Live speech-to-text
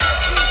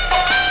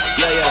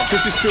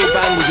This is Still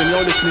Bangles and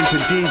you're listening to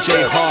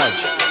DJ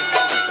Hodge.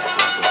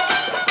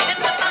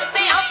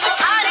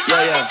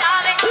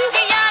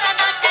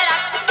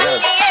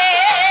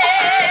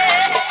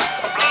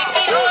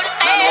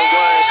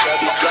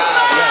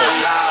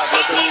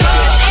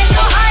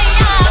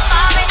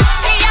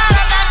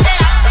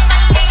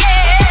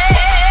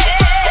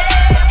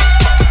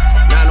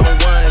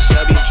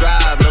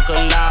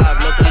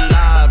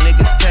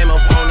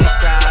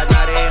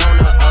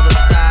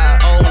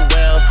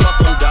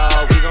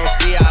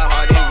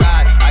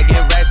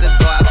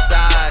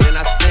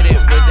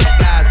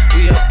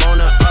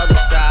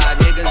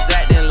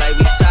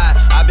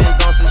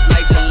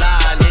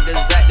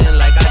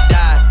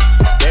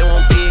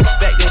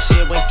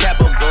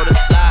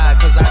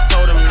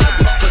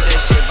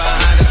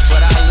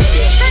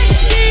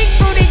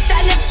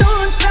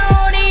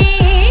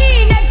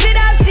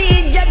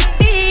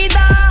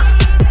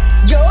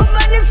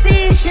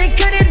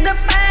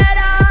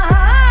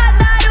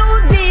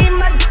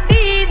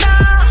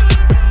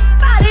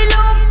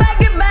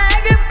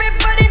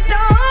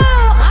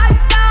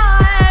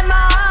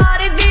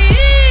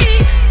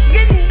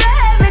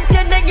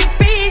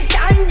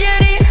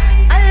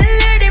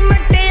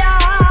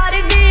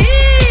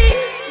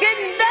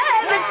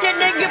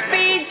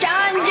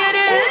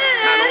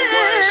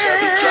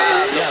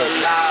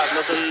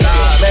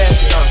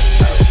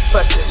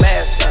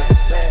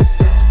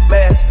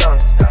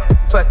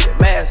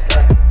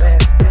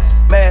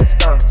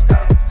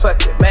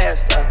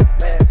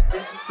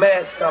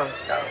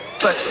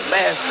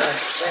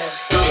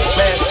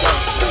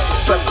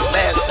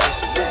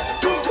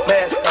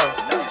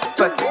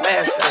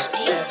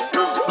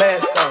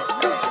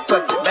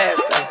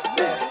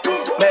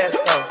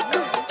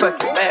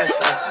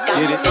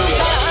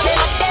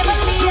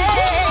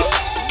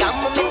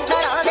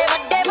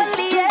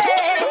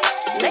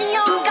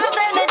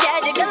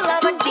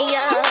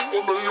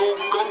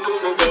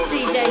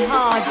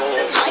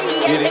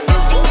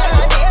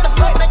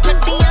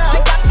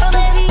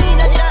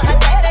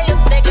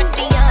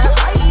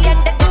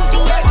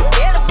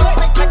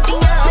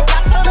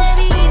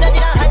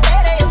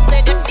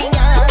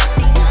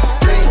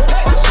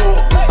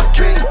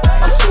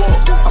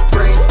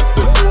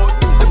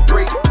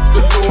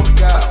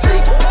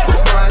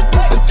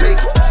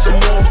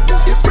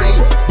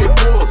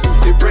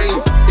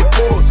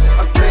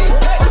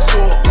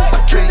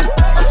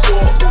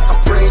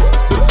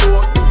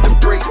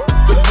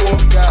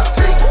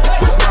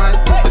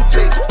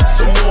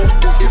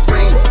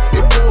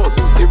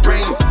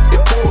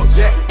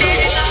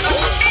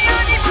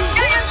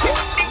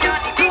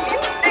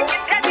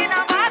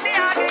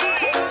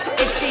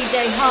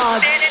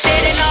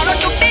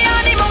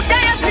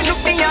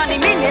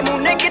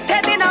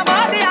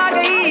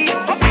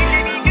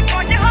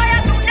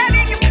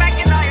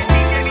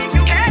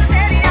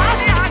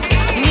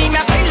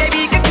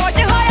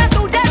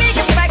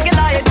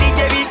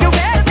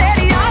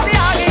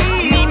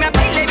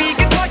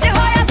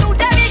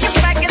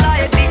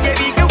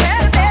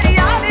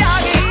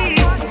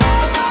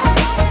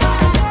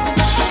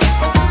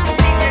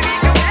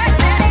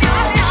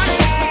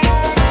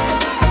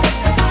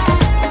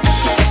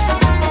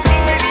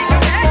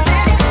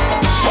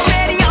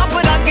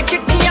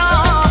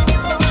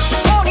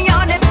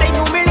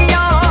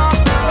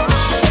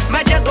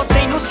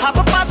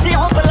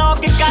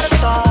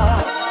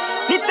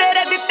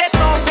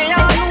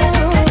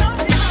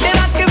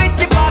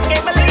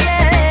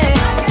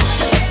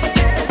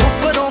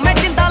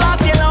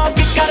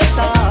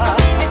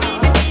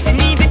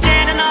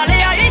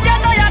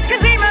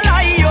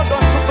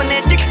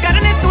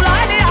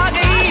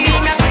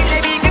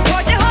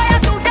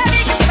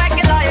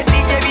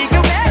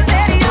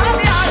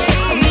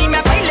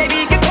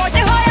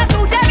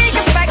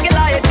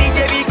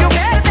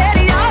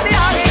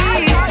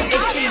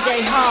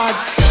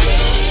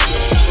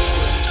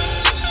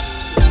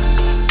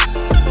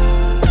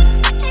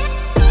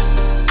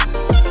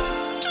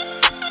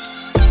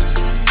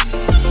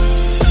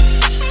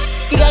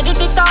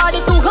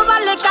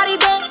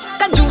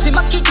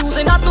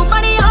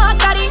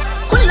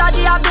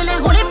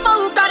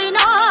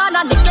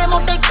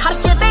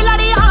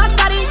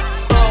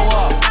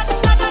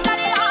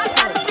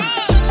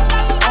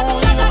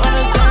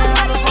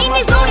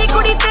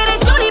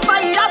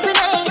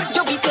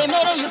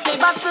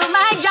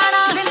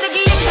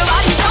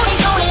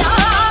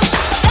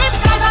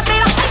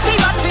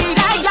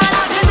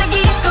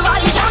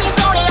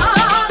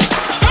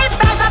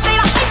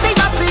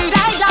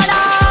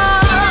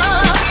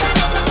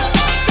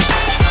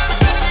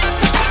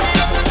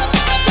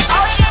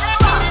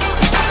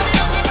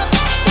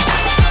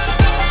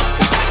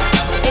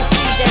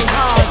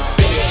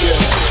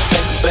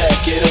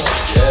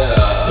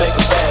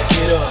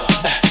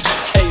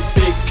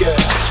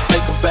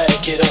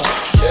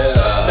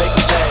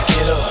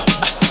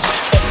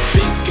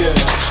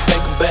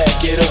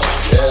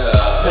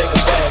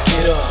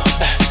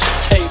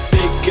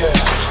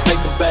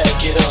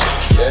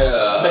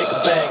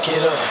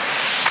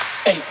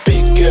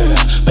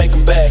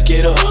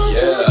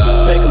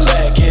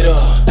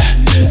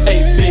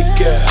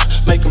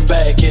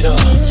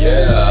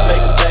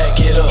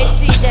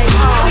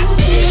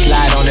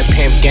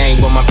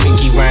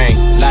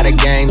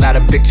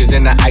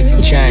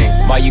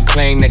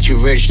 claim that you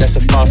rich, that's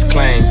a false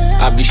claim.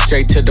 I be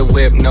straight to the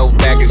whip, no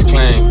baggage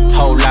claim.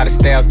 Whole lot of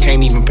styles,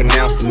 can't even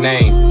pronounce the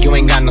name. You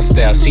ain't got no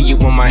style, see you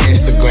on my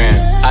Instagram.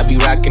 I be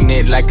rocking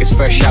it like it's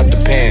fresh out the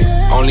pan.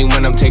 Only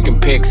when I'm taking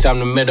pics, I'm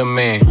the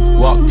middleman.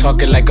 Walk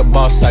talking like a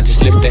boss, I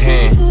just lift a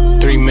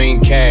hand. 3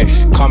 million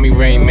cash, call me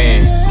Rain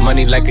Man.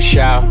 Money like a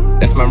shower,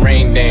 that's my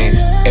rain dance.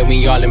 And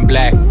we all in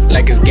black,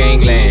 like it's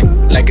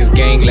gangland. Like it's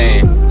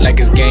gangland, like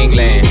it's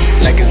gangland.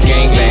 Like it's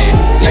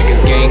gangland, like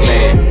it's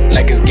gangland.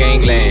 Like it's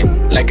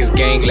gangland, like it's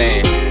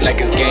gangland. Like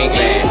it's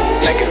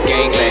gangland, like it's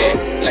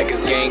gangland. Like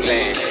it's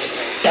gangland.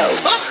 Yo.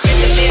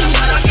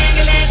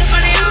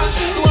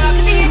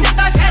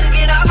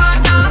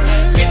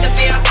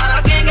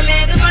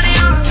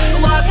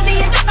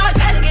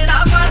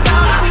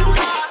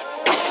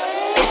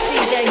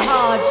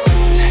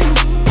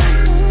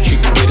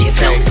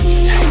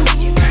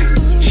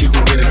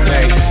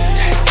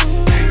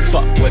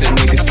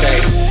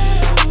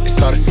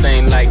 All the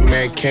same like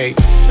Mary Kate.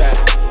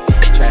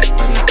 Trap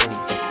money,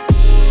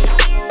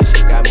 she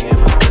got me in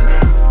my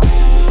feelings.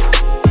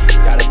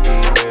 Gotta be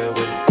real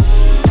with it.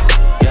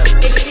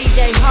 Yeah. It's DJ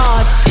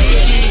Hard.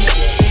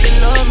 You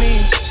love me?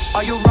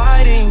 Are you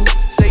riding?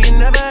 Say you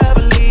never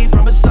ever leave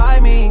from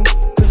beside me.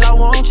 Cause I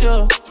want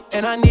you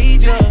and I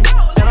need you,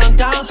 and I'm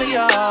down for you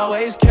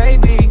always,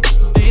 KB.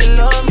 Do you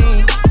love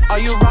me? Are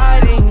you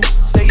riding?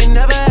 Say you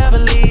never ever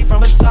leave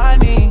from beside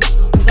me.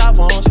 Cause I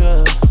want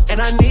you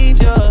and I need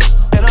you,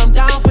 and I'm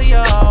down for you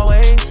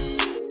always.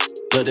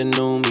 But the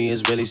new me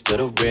is really still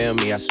the real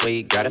me. I swear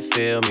you gotta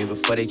feel me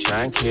before they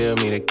try and kill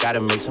me. They gotta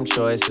make some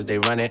choices, they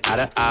running out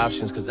of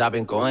options. Cause I've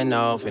been going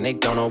off and they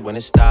don't know when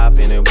to stop.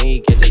 And when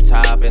you get to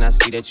top and I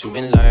see that you've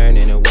been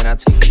learning. And when I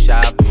take you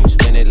shopping, you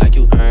spend it like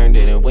you earned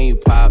it. And when you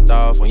popped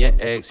off on your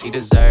ex, he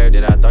deserved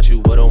it. I thought you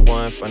would've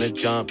won from the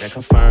jump, that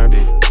confirmed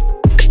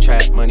it.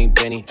 Trap money,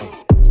 Benny,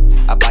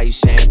 I buy you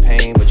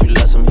champagne, but you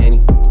love some Henny.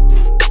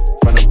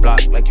 From the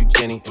block like you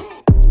Jenny.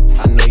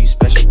 I know you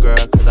special,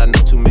 girl, cause I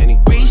know too many.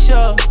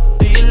 Risha,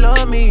 do you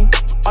love me?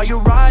 Are you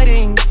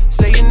riding?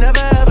 Say you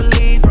never ever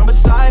leave from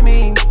beside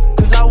me.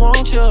 Cause I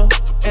want you,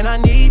 and I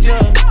need you,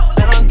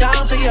 and I'm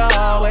down for you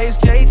always,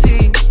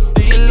 JT.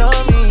 Do you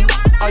love me?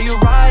 Are you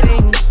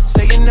riding?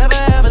 Say you never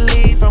ever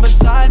leave from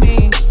beside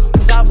me.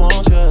 Cause I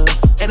want you,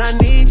 and I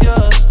need you,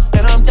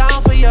 and I'm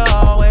down for you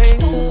always.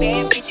 Two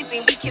bad bitches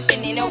and we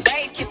kissing in a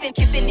wave.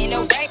 Kissing in a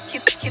wave.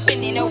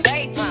 Kissing in a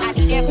wave. I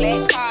need that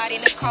black card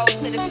in the code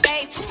to the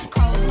safe.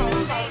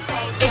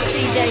 It's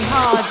DJ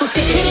Hard.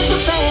 ਤੁਸੀਂ ਫਿਰ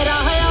ਦੁਪਹਿਰਾ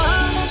ਆਇਆ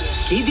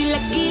ਕਿਹਦੀ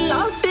ਲੱਗੀ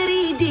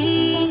lottery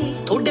ਜੀ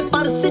ਤੁਹਾਡੇ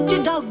purse ਚ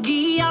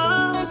doggy ਆ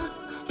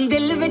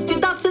ਦਿਲ ਵਿੱਚ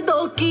ਦੱਸ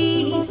ਦੋ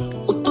ਕੀ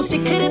ਉੱਤੋਂ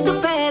ਸਿਖਰ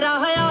ਦੁਪਹਿਰਾ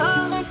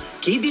ਆਇਆ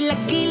ਕਿਹਦੀ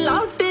ਲੱਗੀ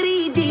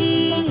ਲੌਟਰੀ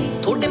ਜੀ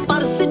ਤੁਹਾਡੇ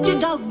ਪਰਸ ਚ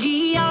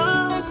ਡੌਗੀ ਆ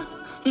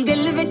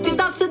ਦਿਲ ਵਿੱਚ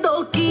ਦੱਸ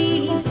ਦੋ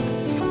ਕੀ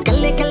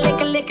ਕੱਲੇ ਕੱਲੇ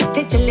ਕੱਲੇ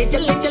ਕਿੱਥੇ ਚੱਲੇ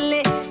ਚੱਲੇ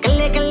ਚੱਲੇ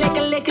ਕੱਲੇ ਕੱਲੇ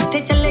ਕੱਲੇ ਕਿੱਥੇ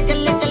ਚੱਲੇ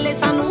ਚੱਲੇ ਚੱਲੇ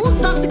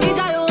ਸਾਨੂੰ ਦੱਸ ਕੇ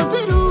ਜਾਇਓ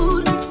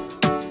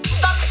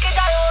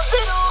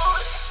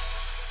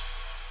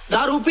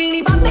दारू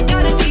पीनी बंद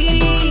कर दी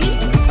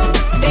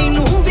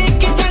तेनू वेख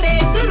के चढ़े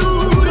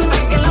सरूर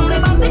पैग लाउणे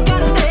बंद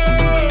कर दे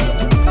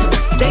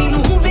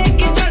तेनू वेख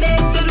के चढ़े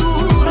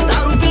सरूर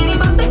दारू पीनी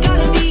बंद कर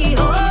दी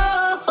हो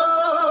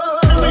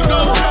Here we go,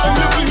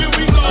 here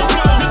we go,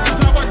 this is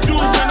how I do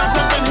when I'm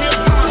up in here.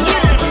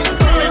 Yeah, here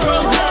we go,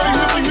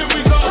 here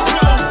we go,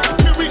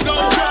 here we go,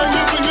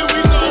 here we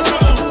go,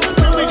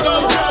 here we go,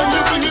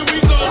 here we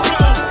go,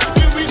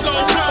 here we go.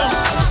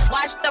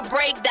 Watch the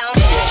breakdown.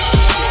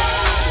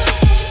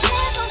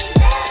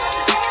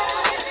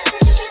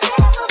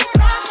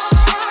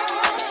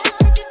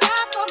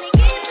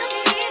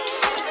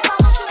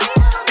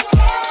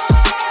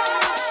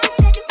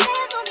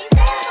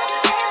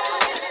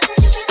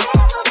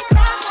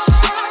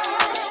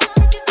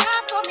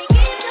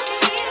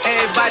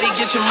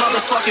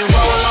 Fucking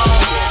roll on.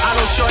 I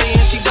know shorty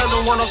and she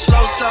doesn't want no slow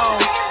song.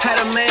 Had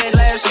a man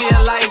last year,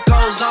 life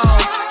goes on.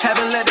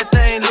 Haven't let the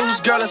thing loose,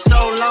 girl, in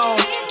so long.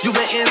 You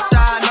been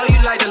inside, know you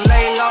like to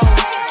lay low.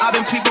 I've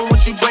been peeping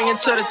what you bringing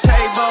to the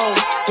table.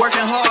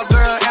 Working hard,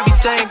 girl,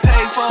 everything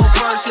paid for.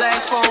 First,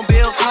 last phone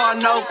bill, car,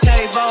 no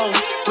cable.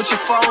 With your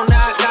phone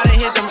out, gotta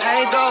hit them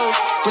angles.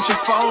 With your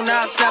phone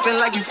out,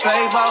 snapping like you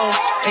Fable.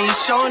 And you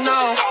showing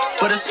off,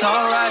 but it's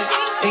alright.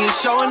 And you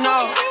showing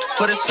off,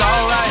 but it's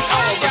alright.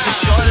 It's a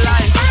short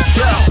life.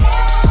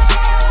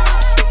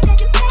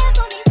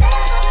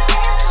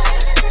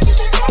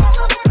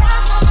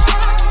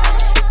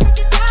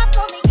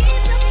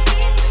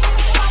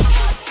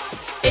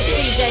 It's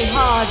DJ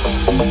Hard.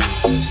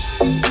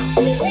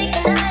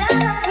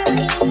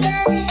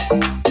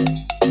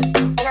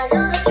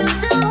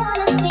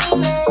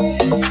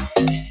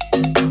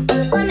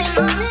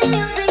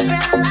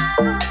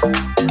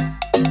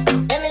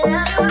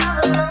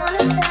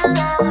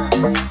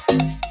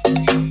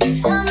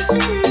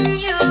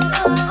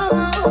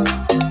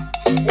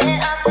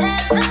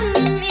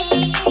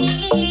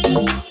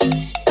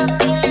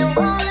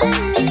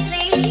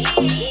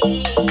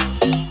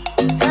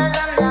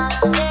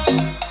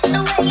 the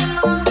way you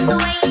move, the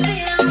way you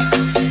feel.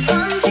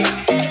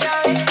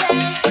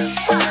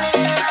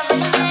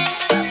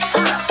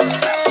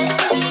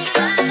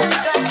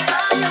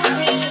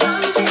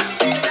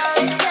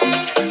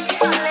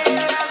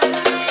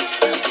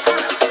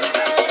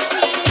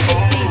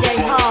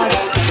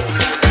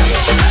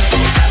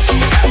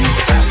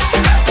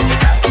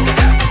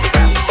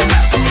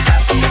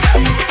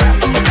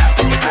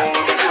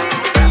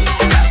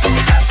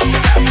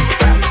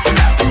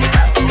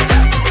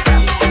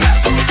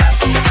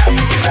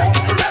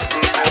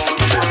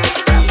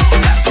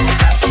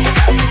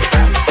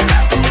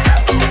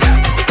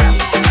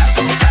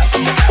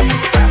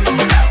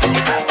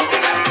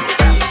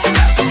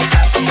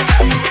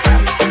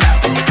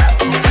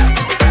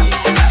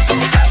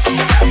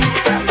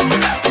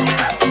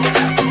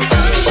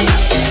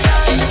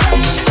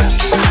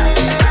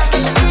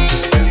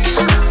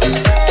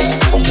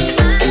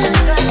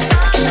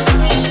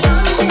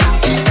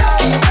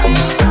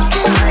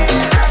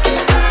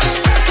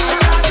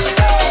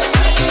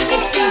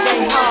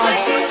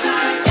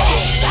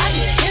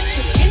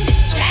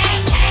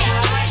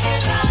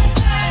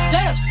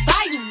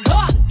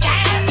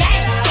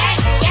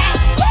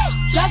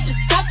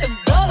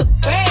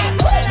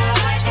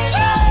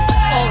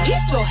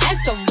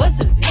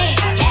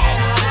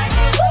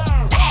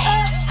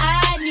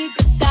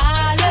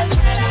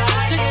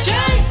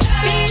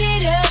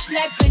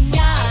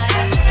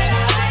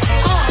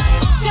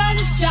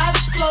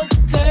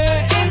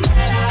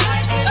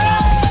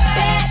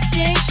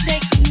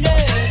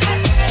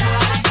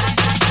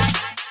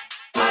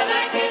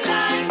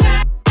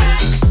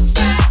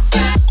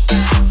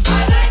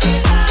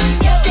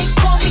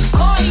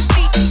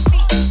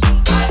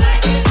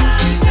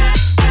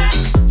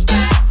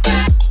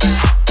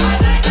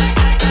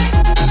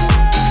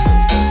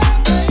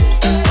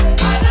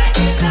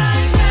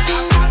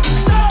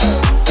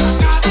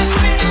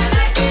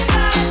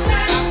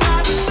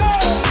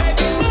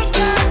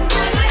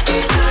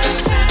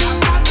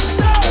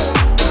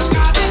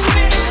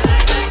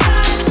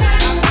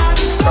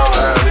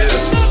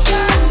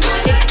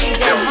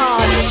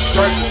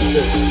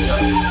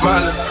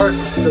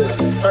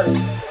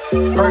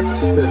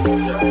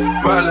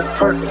 Miley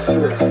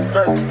Percocet,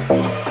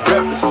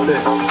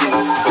 represent,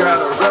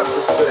 gotta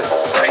represent.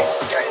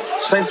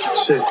 Chase a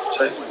chick,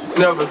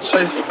 never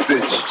chase a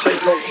bitch.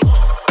 Chase no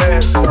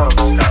mask on,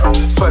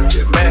 fuck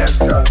your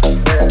mask on,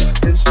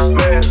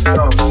 mask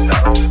on,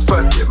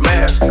 fuck your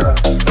mask on,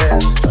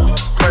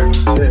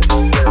 Percocet,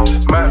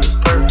 Miley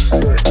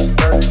Percocet,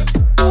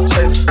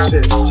 chase a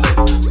chick,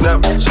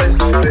 never chase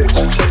a bitch.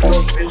 Chase no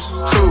bitch,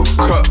 2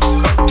 cups,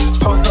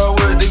 post up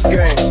with the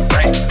game,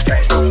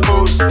 from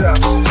full stop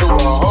to a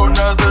whole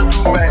nother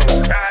domain.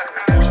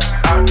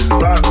 Out the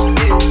block,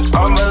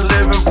 I'm a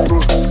living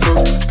proof, so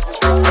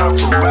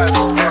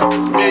compromising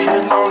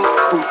 $500,000 on the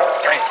coupe.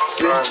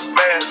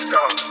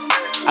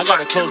 I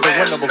gotta close the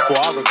window before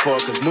I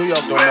record, cause New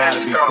York don't know how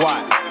to be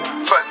quiet.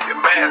 Fuck your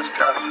mask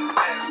on.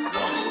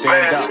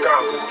 Stand up.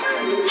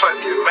 Fuck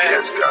your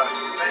mask on.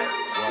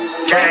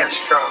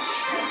 Mask on.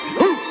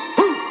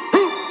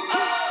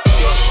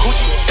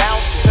 Gucci down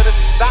to the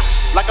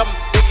socks like I'm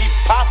Biggie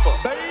Papa.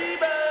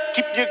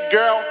 Keep your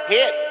girl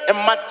head in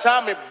my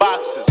Tommy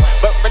boxes.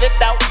 But rent it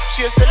out,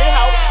 she a silly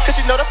hoe, cause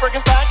she know the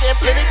freaking style getting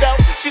plenty dough.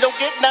 She don't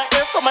get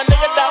nothing from my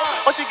nigga though.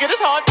 All she get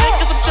is hard dick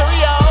and some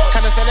Cheerios.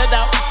 Kinda send it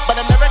out, but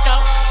I'm never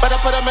out. Better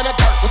put them in the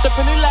dirt with the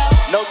penny low.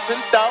 No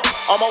tint out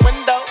on my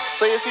window,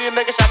 so you see a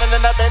nigga shining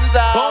in the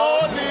Benzo.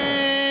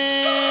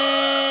 Holy,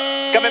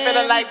 got me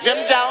feeling like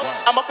Jim Jones.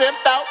 I'm a pimp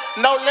out,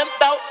 no limp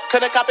out.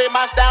 Couldn't copy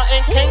my style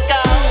in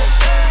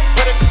Kinko's.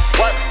 Put it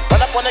work,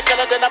 run up on the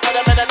killer, then I put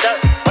him in the dirt.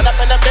 Run up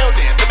in the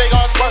building, so they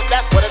gon' squirt.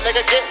 That's what a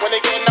nigga get when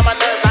they getting on my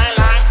nerves. I ain't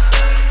lying.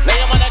 Lay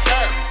him on the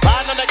curb,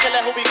 ride on the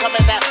killer who be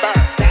coming that burn.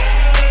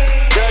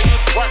 Girl, you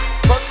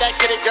twerk that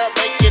kitty, girl,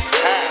 make it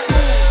turn.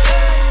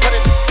 Put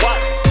it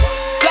work.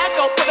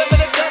 Put them in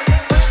the dirt.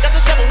 Fresh got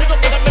the shovel, we gon'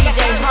 put them in the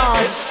dirt.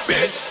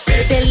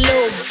 That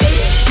little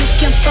bitch, you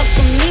can fuck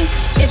with me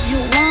if you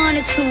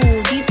wanted to.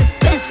 These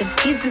expensive,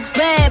 these is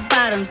red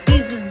bottoms,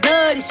 these is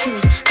bloody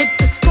shoes. Hit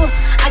the school,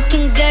 I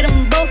can get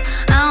them both.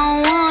 I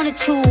don't wanna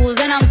choose,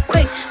 and I'm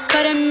quick,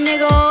 cut a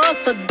nigga off,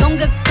 so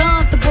don't get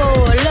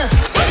comfortable. Look,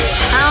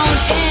 I don't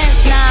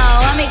dance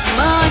now, I make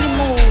money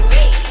move.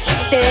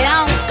 Say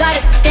I don't gotta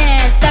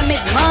dance, I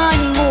make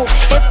money move.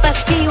 If I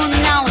see you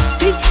now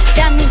speak,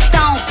 that means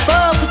I don't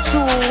fuck with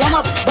you. I'm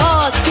a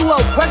boss, you a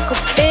worker,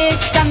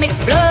 bitch. I make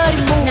bloody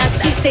moves. Now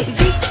she say,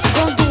 see,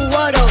 gon' do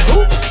what or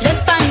who? Let's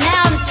find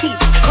out and see.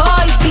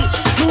 Cardi B,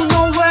 you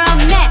know where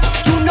I'm at,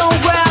 you know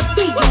where I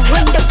be. You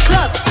in the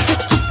club,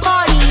 just to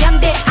party. I'm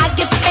there, I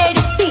get paid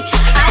a fee.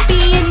 I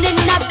be in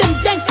and out them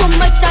banks so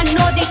much, I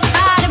know they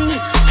tired of me.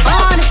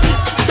 Honestly,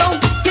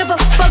 don't give a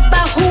fuck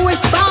about who in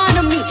front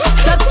of me.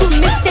 Drop 2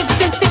 mixtapes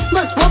in 6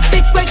 months, one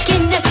bitch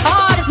working as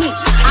hard as me.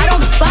 I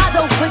don't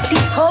bother with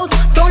these hoes,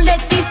 don't let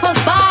these hoes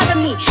bother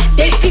me.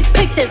 They see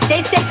pictures,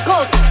 they say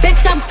ghosts, bitch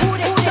I'm who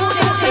they want.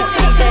 It's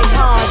DJ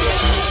Hard.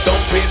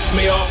 Don't piss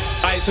me off.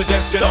 I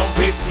suggest you don't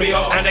piss me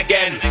off. And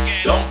again,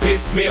 don't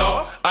piss me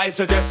off. I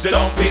suggest you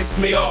don't piss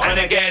me off. And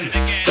again,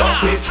 don't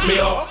piss me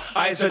off.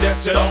 I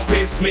suggest you don't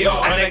piss me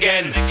off. And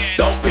again,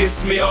 don't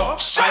piss me off.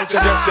 I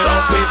suggest you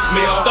don't piss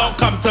me off. Don't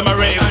come to my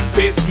rave and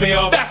piss me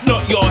off. That's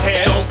not your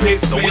hair. Don't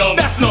piss me off.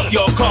 That's not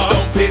your car.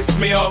 Don't piss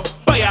me off.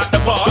 Buy out the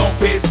bar. Don't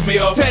piss me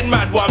off. 10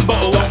 mad, 1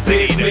 bottle. Don't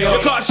piss me off. You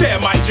can't share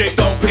my drink.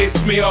 Don't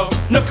piss me off.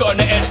 Knock it on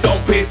the head.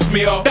 Don't piss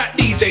me off. That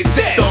DJ's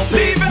dead. Don't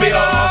piss me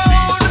off.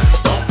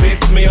 Don't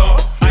piss me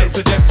off. I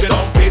suggest you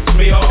don't piss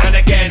me off. And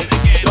again,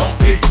 don't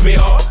piss me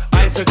off.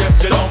 I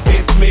suggest you don't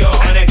piss me off.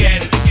 And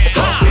again,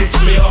 don't piss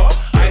me off.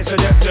 I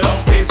suggest you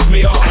don't piss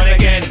me off. And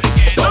again,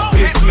 don't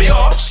piss me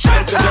off.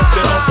 I suggest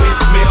you don't piss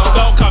me off.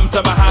 Don't come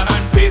to my house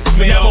and piss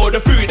me off. All the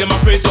food in my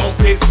fridge, don't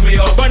piss me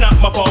off. Run up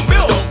my phone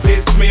bill, don't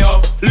piss me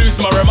off. Lose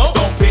my remote,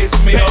 don't piss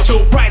me off.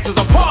 Petrol prices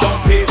apart,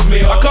 don't piss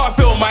me off. I can't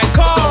fill my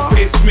car, don't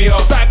piss me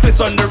off. Cyclists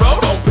on the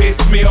road, don't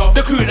piss me off.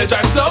 The crew that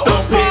drive slow,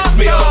 don't piss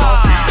me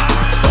off.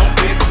 Don't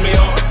piss me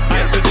off.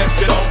 I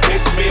suggest you don't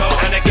piss me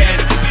off. And again,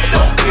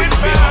 don't piss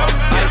me off.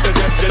 I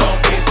suggest you don't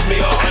piss me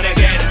off. And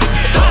again,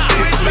 don't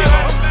piss me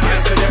off. I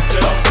suggest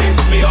you don't piss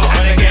me off.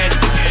 And again,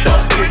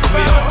 don't piss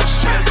me off.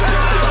 I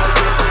suggest you don't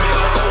piss me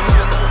off.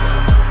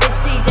 It's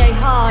DJ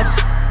Hard.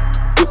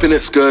 Whipping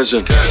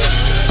excursion.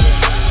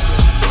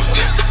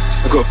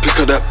 I gotta pick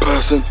up that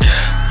person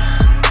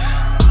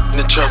in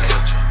the trap,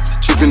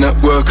 whipping that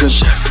working.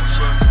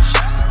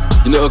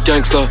 You're not a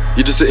gangster,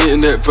 you're just an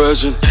internet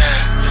version.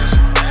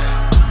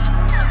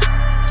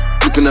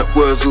 Whipping that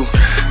Wurzel.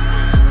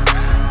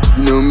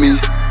 You know me,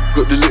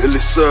 got the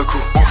littlest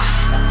circle.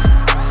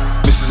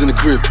 Missus in the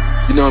crib,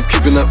 you know I'm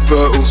keeping that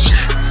fertile.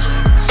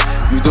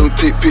 We don't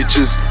take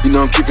pictures, you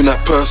know I'm keeping that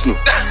personal.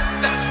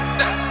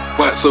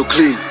 White so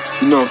clean,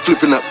 you know I'm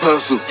flipping that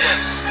parcel.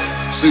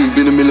 Soon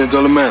be $1 million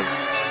man,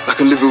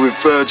 like I'm living with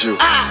Virgil.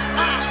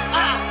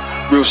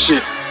 Real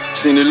shit,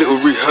 seen a little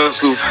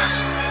rehearsal.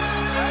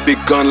 Big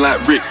gun like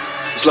Rick,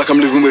 it's like I'm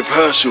living with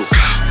Herschel.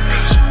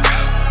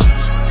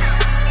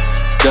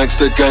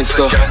 Gangster,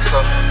 gangster,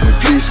 with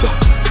Lisa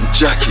and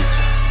Jackie.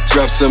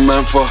 Grab some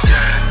Manfa,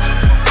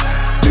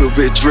 little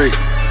bit of Drake,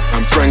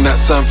 and bring that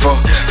Sanfa.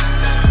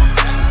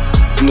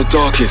 In the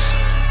darkest,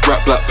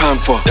 rap Black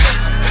Panther.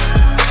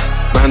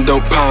 man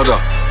don't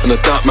powder, and a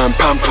that man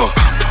pamper.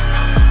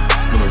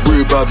 I'm a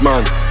real bad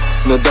man,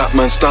 and a that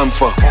man stand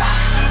for.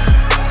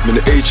 I'm in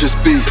the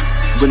HSB,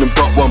 winning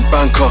but one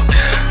banker.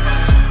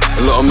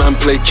 A lot of man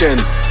play Ken,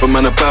 but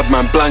man a bad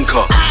man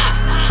blanker.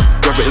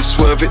 Grab it and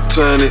swerve it,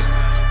 turn it,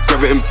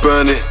 grab it and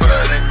burn it.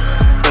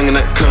 Banging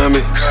that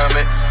Kermit,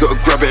 gotta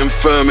grab it and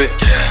firm it.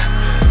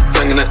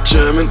 Banging that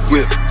German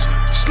whip,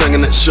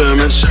 slanging that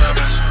Sherman.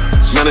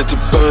 Man had to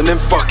burn them,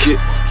 fuck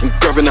it, I'm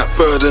grabbing that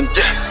burden.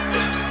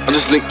 I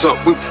just linked up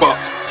with Buck,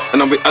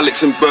 and I'm with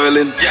Alex in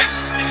Berlin.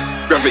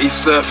 Gravity's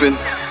surfing,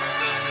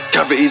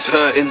 cavity's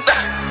hurting.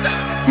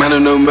 Man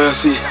of no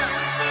mercy,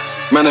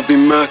 man have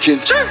been murking.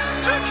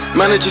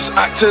 Man are just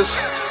actors,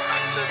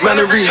 man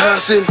are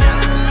rehearsing.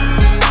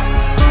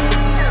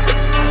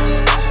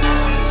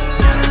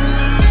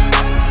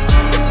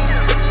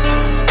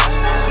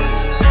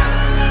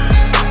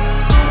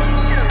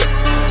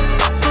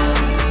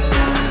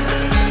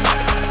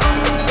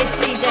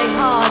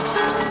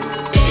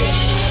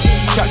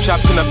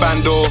 Chap in a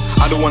bando,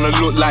 I don't wanna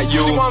look like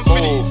you.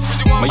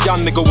 My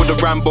young nigga with a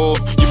Rambo,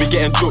 you be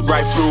getting juked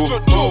right through.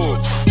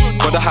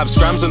 Gotta have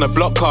scrams on a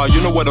block car,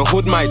 you know what a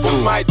hood might do.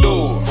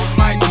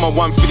 All my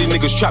 150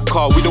 niggas trap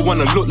car, we don't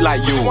wanna look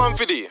like you.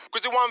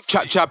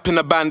 Chap in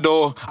a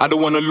bando, I don't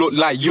wanna look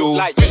like you.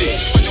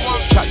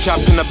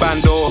 Chap in a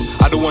bando,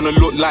 I don't wanna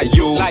look like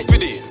you.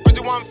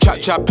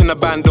 Chap in a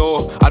bando,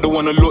 I don't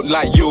wanna look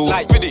like you.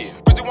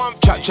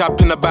 Chap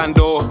in a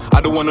bando,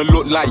 I don't wanna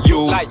look like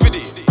you.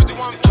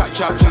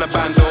 Chap in a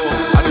bando,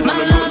 I don't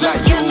wanna look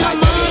like you.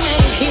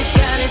 He's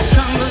got his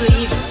strong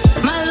beliefs.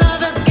 My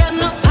lover's got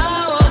no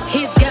power.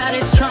 He's got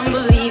his strong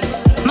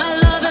beliefs. My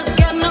lover's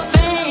got no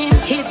fame.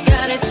 He's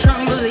got his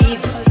strong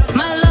beliefs.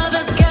 My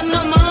lover's got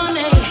no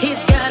money.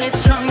 He's got his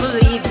strong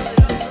beliefs.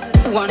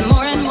 Want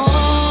more and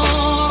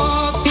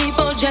more.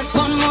 People just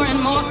want more and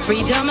more.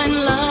 Freedom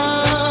and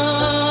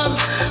love.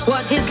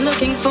 What he's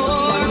looking for.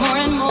 Want more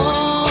and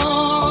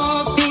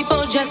more.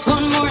 People just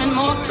want more and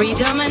more.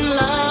 Freedom and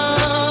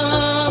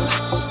love.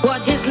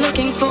 What he's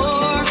looking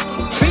for.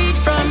 Freed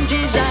from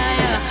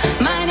desire.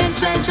 Mind and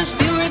senses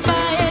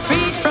purify it.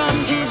 Freed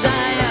from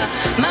desire.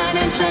 Mind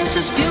and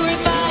senses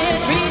purify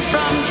it. Freed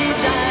from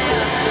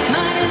desire.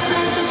 Mind and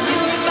senses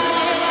purify it.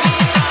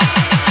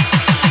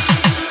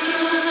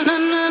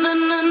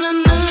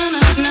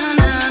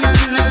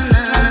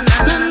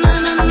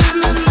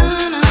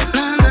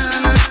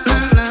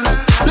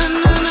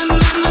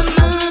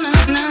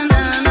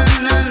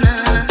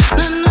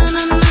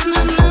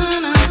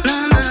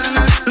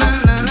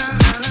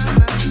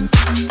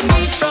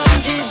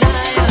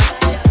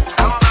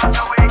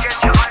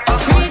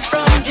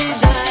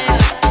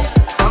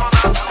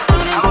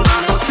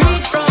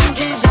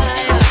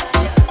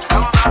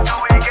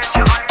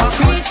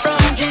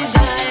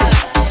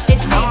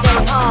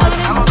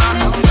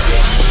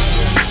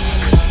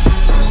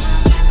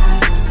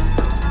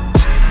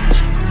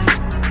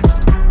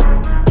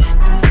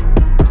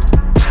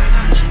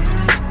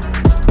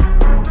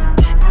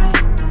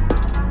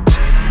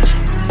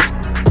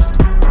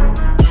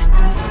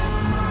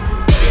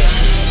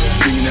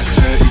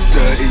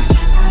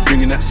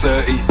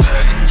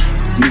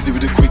 Music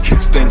with a quick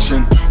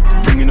extension,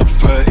 bringing up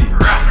 30.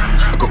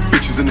 I got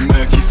bitches in the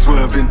murky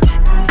swerving,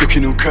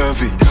 looking all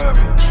curvy.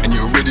 And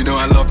you already know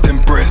I love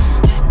them breasts,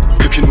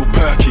 looking all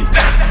perky.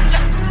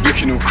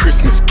 Looking all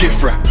Christmas,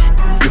 gift wrap,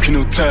 looking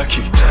all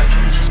turkey.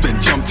 Spent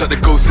jumped at the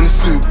ghost in the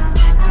suit,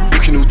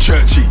 looking all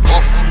churchy.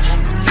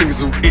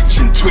 Fingers all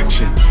itching,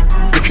 twitching,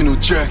 looking all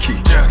jerky.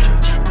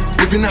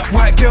 Whipping that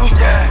white girl,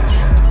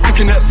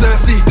 looking at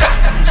Cersei.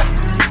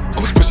 I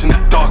was pushing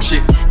that dark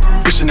shit,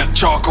 pushing that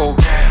charcoal.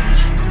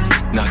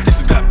 Now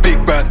this is that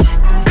big bad,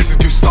 this is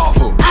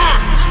Gustavo.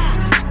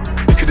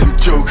 Look at them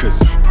jokers,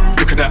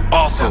 look at that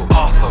arsehole.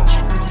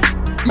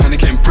 Man, they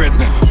getting bread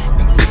now,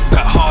 and this is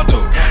that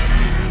hardo.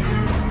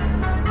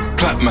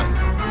 Clap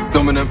man,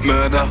 dominant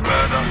murder.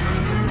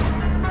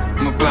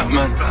 I'm a black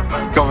man,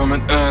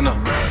 government earner.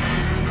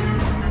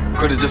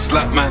 Could've just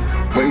slapped man,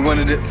 but he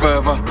wanted it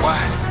further. Why?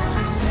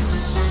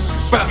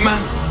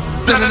 Batman,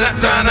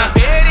 dana.